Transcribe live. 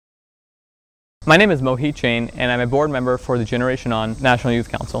My name is Mohit Jain, and I'm a board member for the Generation On National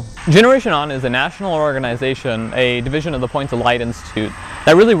Youth Council. Generation On is a national organization, a division of the Points of Light Institute,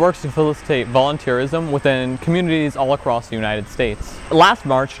 that really works to facilitate volunteerism within communities all across the United States. Last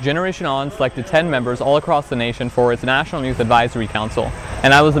March, Generation On selected 10 members all across the nation for its National Youth Advisory Council,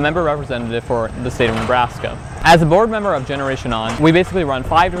 and I was the member representative for the state of Nebraska. As a board member of Generation On, we basically run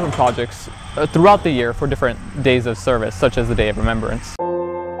 5 different projects throughout the year for different days of service, such as the Day of Remembrance.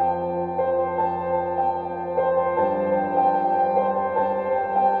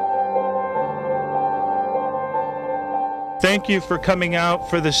 Thank you for coming out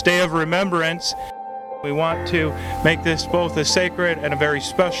for this Day of Remembrance. We want to make this both a sacred and a very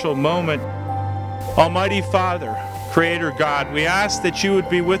special moment. Almighty Father, Creator God, we ask that you would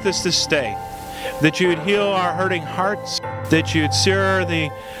be with us this day, that you would heal our hurting hearts, that you would sear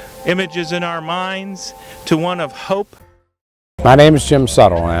the images in our minds to one of hope. My name is Jim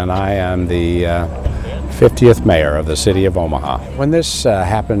Suttle, and I am the 50th mayor of the city of Omaha. When this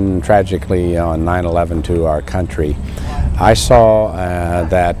happened tragically on 9/11 to our country, I saw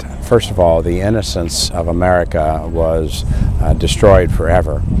that, first of all, the innocence of America was destroyed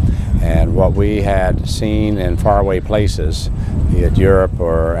forever. And what we had seen in faraway places, be it Europe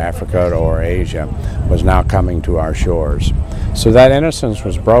or Africa or Asia, was now coming to our shores. So that innocence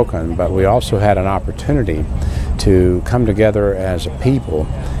was broken, but we also had an opportunity to come together as a people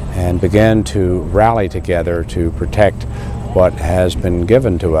and begin to rally together to protect what has been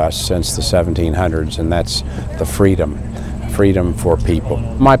given to us since the 1700s, and that's the freedom for people.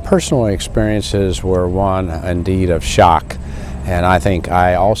 My personal experiences were one indeed of shock, and I think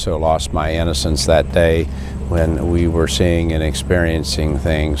I also lost my innocence that day when we were seeing and experiencing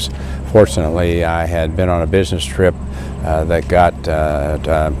things. Fortunately, I had been on a business trip that got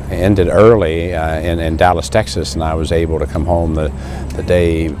ended early in Dallas, Texas, and I was able to come home the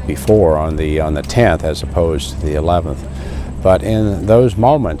day before on the 10th as opposed to the 11th. But in those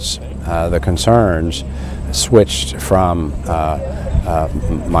moments, the concerns switched from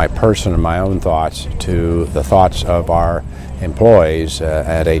my person and my own thoughts to the thoughts of our employees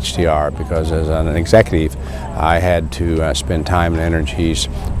at HTR, because as an executive I had to spend time and energies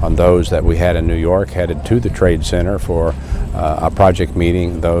on those that we had in New York headed to the Trade Center for a project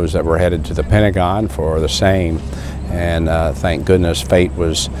meeting, those that were headed to the Pentagon for the same, and thank goodness fate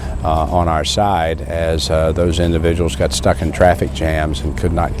was on our side as those individuals got stuck in traffic jams and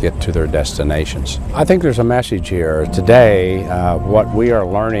could not get to their destinations. I think there's a message here. Today, what we are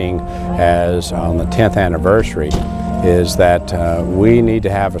learning as on the 10th anniversary is that we need to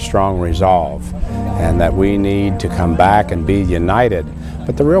have a strong resolve and that we need to come back and be united.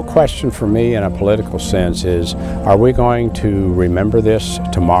 But the real question for me in a political sense is, are we going to remember this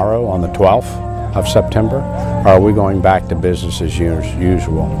tomorrow on the 12th of September, or are we going back to business as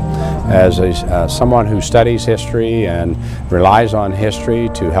usual? As someone who studies history and relies on history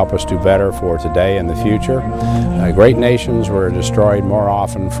to help us do better for today and the future, great nations were destroyed more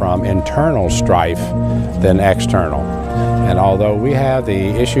often from internal strife than external. And although we have the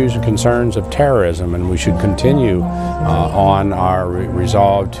issues and concerns of terrorism, and we should continue on our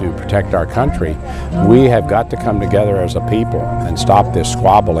resolve to protect our country, we have got to come together as a people and stop this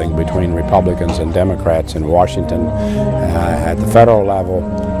squabbling between Republicans and Democrats in Washington, at the federal level,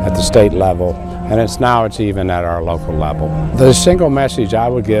 at the state level, and it's even at our local level. The single message I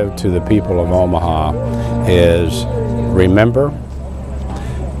would give to the people of Omaha is remember,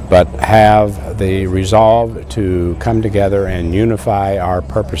 but have the resolve to come together and unify our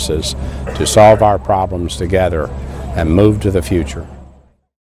purposes to solve our problems together and move to the future.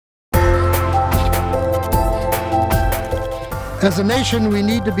 As a nation, we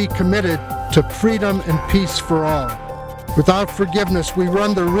need to be committed to freedom and peace for all. Without forgiveness, we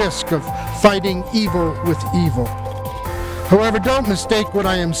run the risk of fighting evil with evil. However, don't mistake what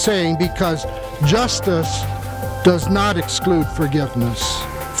I am saying, because justice does not exclude forgiveness.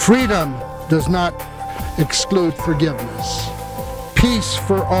 Freedom does not exclude forgiveness. Peace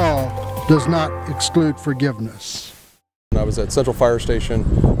for all does not exclude forgiveness. I was at Central Fire Station,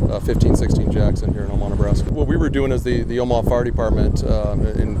 1516 Jackson here in Omaha, Nebraska. What we were doing as the Omaha Fire Department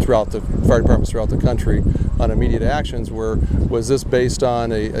and throughout the fire departments throughout the country on immediate actions was this based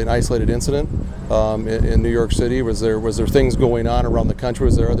on an isolated incident in New York City? Was there things going on around the country?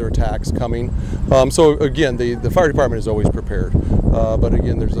 Was there other attacks coming? So again, the fire department is always prepared, but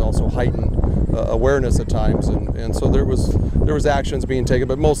again, there's also heightened awareness at times, and so there was actions being taken,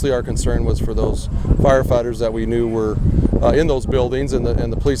 but mostly our concern was for those firefighters that we knew were in those buildings, and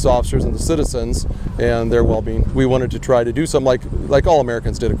the police officers and the citizens and their well-being. We wanted to try to do something like all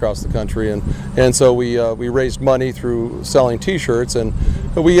Americans did across the country, and so we raised money through selling T-shirts, and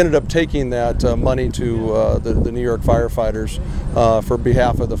we ended up taking that money to the New York firefighters for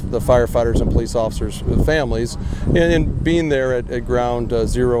behalf of the firefighters and police officers' families, and being there at Ground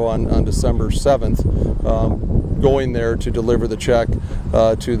Zero on December 7th, going there to deliver the check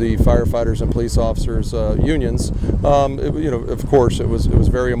to the firefighters and police officers unions. Of course, it was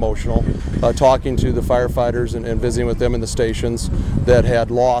very emotional. Talking to the firefighters and visiting with them in the stations that had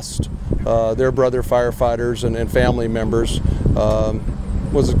lost their brother firefighters and family members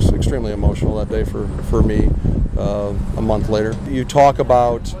was extremely emotional that day for me. A month later, you talk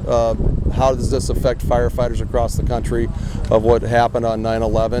about how does this affect firefighters across the country of what happened on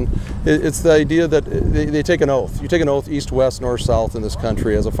 9/11. It's the idea that they take an oath. You take an oath east, west, north, south in this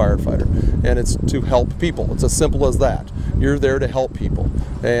country as a firefighter, and it's to help people. It's as simple as that. You're there to help people,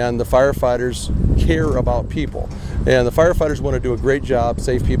 and the firefighters care about people. And the firefighters want to do a great job,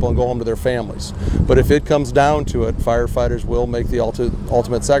 save people, and go home to their families. But if it comes down to it, firefighters will make the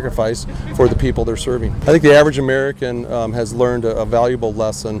ultimate sacrifice for the people they're serving. I think the average American has learned a valuable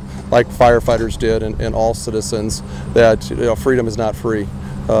lesson, like firefighters did, and all citizens, that freedom is not free.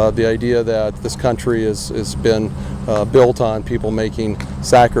 The idea that this country has been built on people making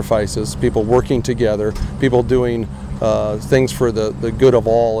sacrifices, people working together, people doing things for the good of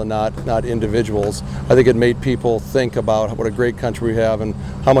all and not individuals. I think it made people think about what a great country we have and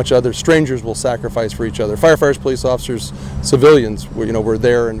how much other strangers will sacrifice for each other. Firefighters, police officers, civilians, were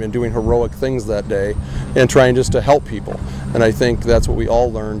there and doing heroic things that day and trying just to help people. And I think that's what we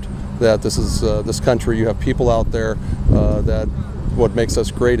all learned, that this is this country. You have people out there that what makes us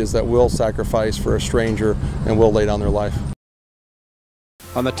great is that we'll sacrifice for a stranger and we'll lay down their life.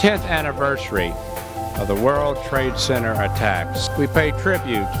 On the 10th anniversary of the World Trade Center attacks, we pay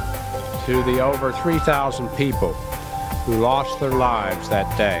tribute to the over 3,000 people who lost their lives that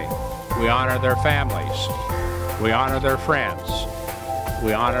day. We honor their families, we honor their friends,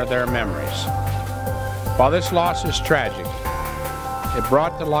 we honor their memories. While this loss is tragic, it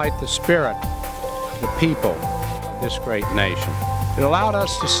brought to light the spirit of the people of this great nation. It allowed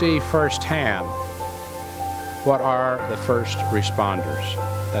us to see firsthand what are the first responders,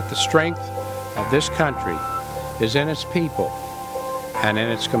 that the strength of this country is in its people and in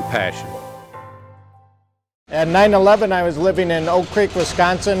its compassion. At 9/11, I was living in Oak Creek,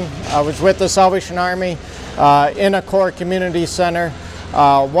 Wisconsin. I was with the Salvation Army in a core community center.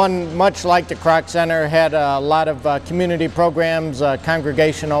 One, much like the Kroc Center, had a lot of community programs,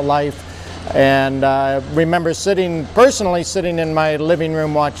 congregational life. And I remember personally sitting in my living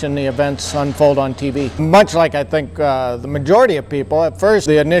room watching the events unfold on TV. Much like I think the majority of people, at first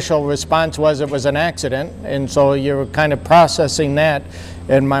the initial response was it was an accident, and so you're kind of processing that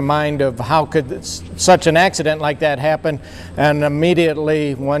in my mind of how could such an accident like that happen. And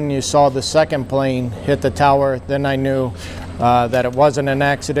immediately when you saw the second plane hit the tower, then I knew that it wasn't an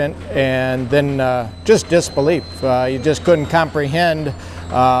accident, and then just disbelief. You just couldn't comprehend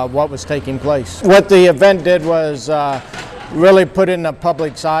what was taking place. What the event did was really put in the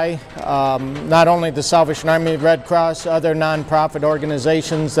public's eye not only the Salvation Army, Red Cross, other nonprofit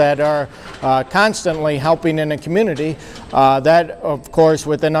organizations that are constantly helping in the community. That, of course,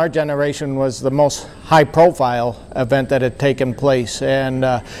 within our generation was the most high-profile event that had taken place, and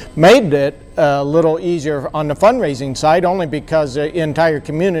made it a little easier on the fundraising side, only because the entire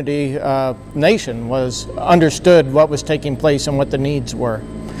community, nation, understood what was taking place and what the needs were.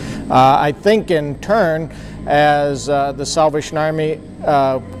 I think in turn, as the Salvation Army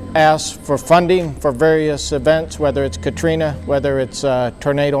asked for funding for various events, whether it's Katrina, whether it's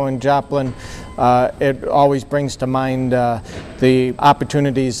tornado in Joplin, it always brings to mind the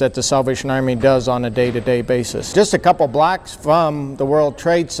opportunities that the Salvation Army does on a day-to-day basis. Just a couple blocks from the World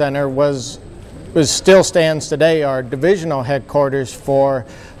Trade Center still stands today our divisional headquarters for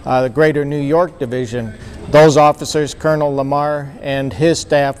the Greater New York Division. Those officers, Colonel Lamar and his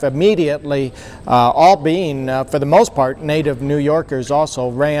staff, immediately, all being, for the most part, native New Yorkers, also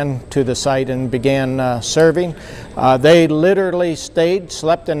ran to the site and began serving. They literally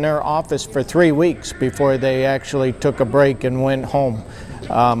slept in their office for 3 weeks before they actually took a break and went home.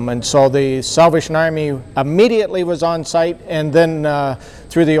 And so the Salvation Army immediately was on site, and then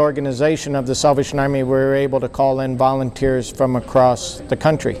through the organization of the Salvation Army, we were able to call in volunteers from across the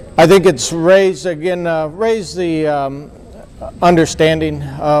country. I think it's raised the understanding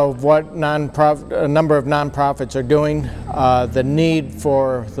of what a number of nonprofits are doing, the need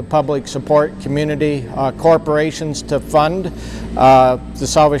for the public support, community, corporations to fund the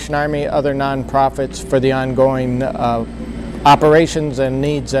Salvation Army, other nonprofits for the ongoing operations and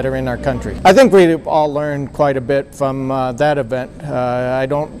needs that are in our country. I think we've all learned quite a bit from that event. I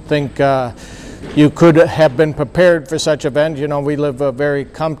don't think you could have been prepared for such event. You know, we live very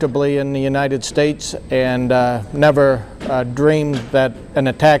comfortably in the United States and never dreamed that an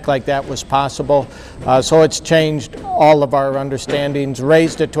attack like that was possible. So it's changed all of our understandings,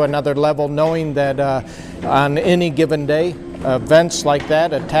 raised it to another level, knowing that on any given day, events like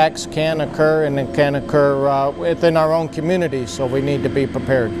that, attacks can occur, and it can occur within our own community, so we need to be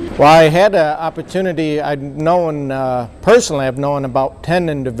prepared. Well, I had an opportunity, personally I've known about 10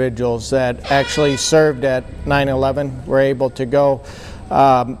 individuals that actually served at 9/11, were able to go.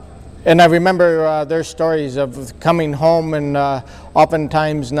 And I remember their stories of coming home and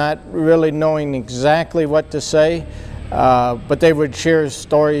oftentimes not really knowing exactly what to say, but they would share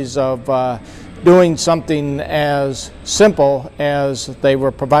stories of doing something as simple as they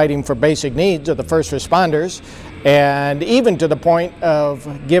were providing for basic needs of the first responders, and even to the point of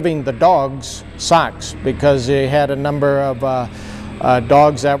giving the dogs socks, because they had a number of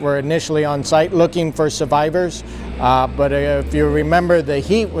dogs that were initially on site looking for survivors. But if you remember, the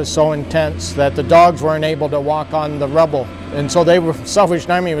heat was so intense that the dogs weren't able to walk on the rubble, and so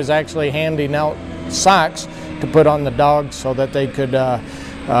Salvation Army was actually handing out socks to put on the dogs so that they could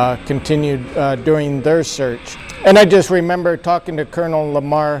continue doing their search. And I just remember talking to Colonel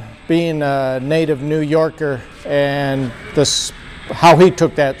Lamar, being a native New Yorker, and how he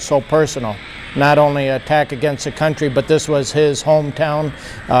took that so personal. Not only an attack against the country, but this was his hometown.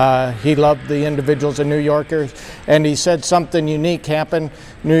 He loved the individuals of New Yorkers, and he said something unique happened.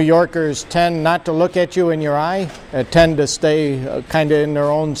 New Yorkers tend not to look at you in your eye, tend to stay kind of in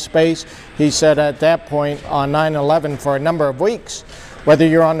their own space. He said at that point on 9/11, for a number of weeks, whether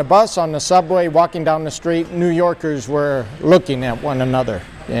you're on the bus, on the subway, walking down the street, New Yorkers were looking at one another.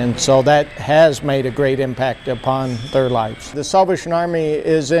 And so that has made a great impact upon their lives. The Salvation Army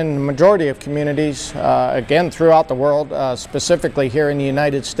is in the majority of communities, again, throughout the world, specifically here in the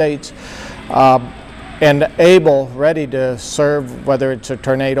United States, and able, ready to serve, whether it's a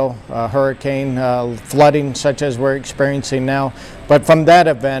tornado, a hurricane, flooding such as we're experiencing now. But from that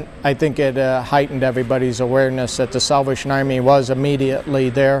event, I think it heightened everybody's awareness that the Salvation Army was immediately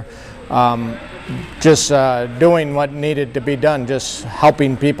there, just doing what needed to be done, just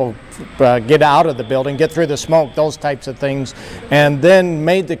helping people get out of the building, get through the smoke, those types of things, and then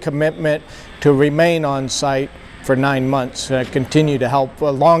made the commitment to remain on site for 9 months, continue to help.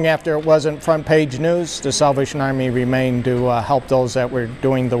 Long after it wasn't front page news, the Salvation Army remained to help those that were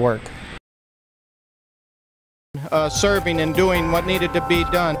doing the work. Serving and doing what needed to be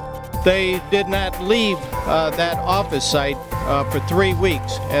done. They did not leave that office site for 3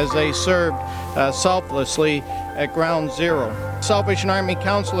 weeks as they served selflessly at Ground Zero. Salvation Army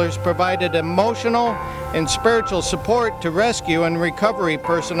counselors provided emotional and spiritual support to rescue and recovery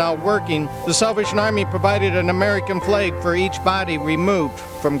personnel working. The Salvation Army provided an American flag for each body removed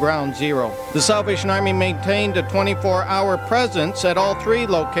from Ground Zero. The Salvation Army maintained a 24-hour presence at all 3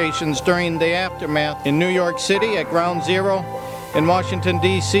 locations during the aftermath: in New York City at Ground Zero, in Washington,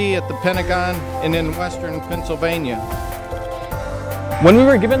 D.C. at the Pentagon, and in Western Pennsylvania. When we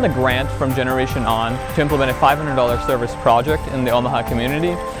were given the grant from Generation On to implement a $500 service project in the Omaha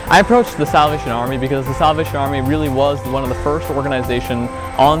community, I approached the Salvation Army because the Salvation Army really was one of the first organizations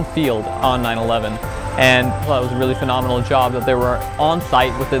on field on 9/11, and I thought it was a really phenomenal job that they were on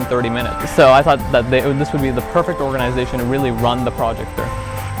site within 30 minutes. So I thought that this would be the perfect organization to really run the project through.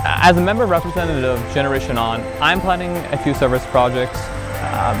 As a member representative of Generation On, I'm planning a few service projects,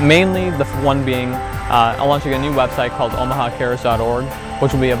 mainly the one being launching a new website called omahacares.org,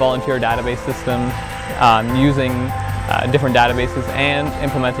 which will be a volunteer database system using different databases and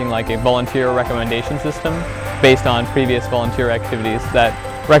implementing like a volunteer recommendation system based on previous volunteer activities that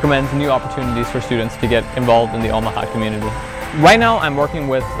recommends new opportunities for students to get involved in the Omaha community. Right now I'm working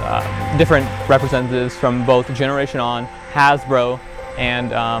with different representatives from both Generation On, Hasbro,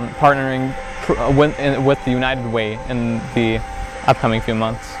 and partnering with the United Way in the upcoming few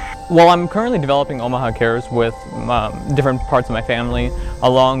months. Well, I'm currently developing Omaha Cares with different parts of my family,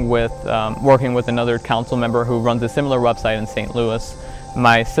 along with working with another council member who runs a similar website in St. Louis.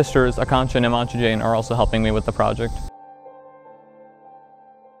 My sisters, Akansha and Mohit Jain, are also helping me with the project.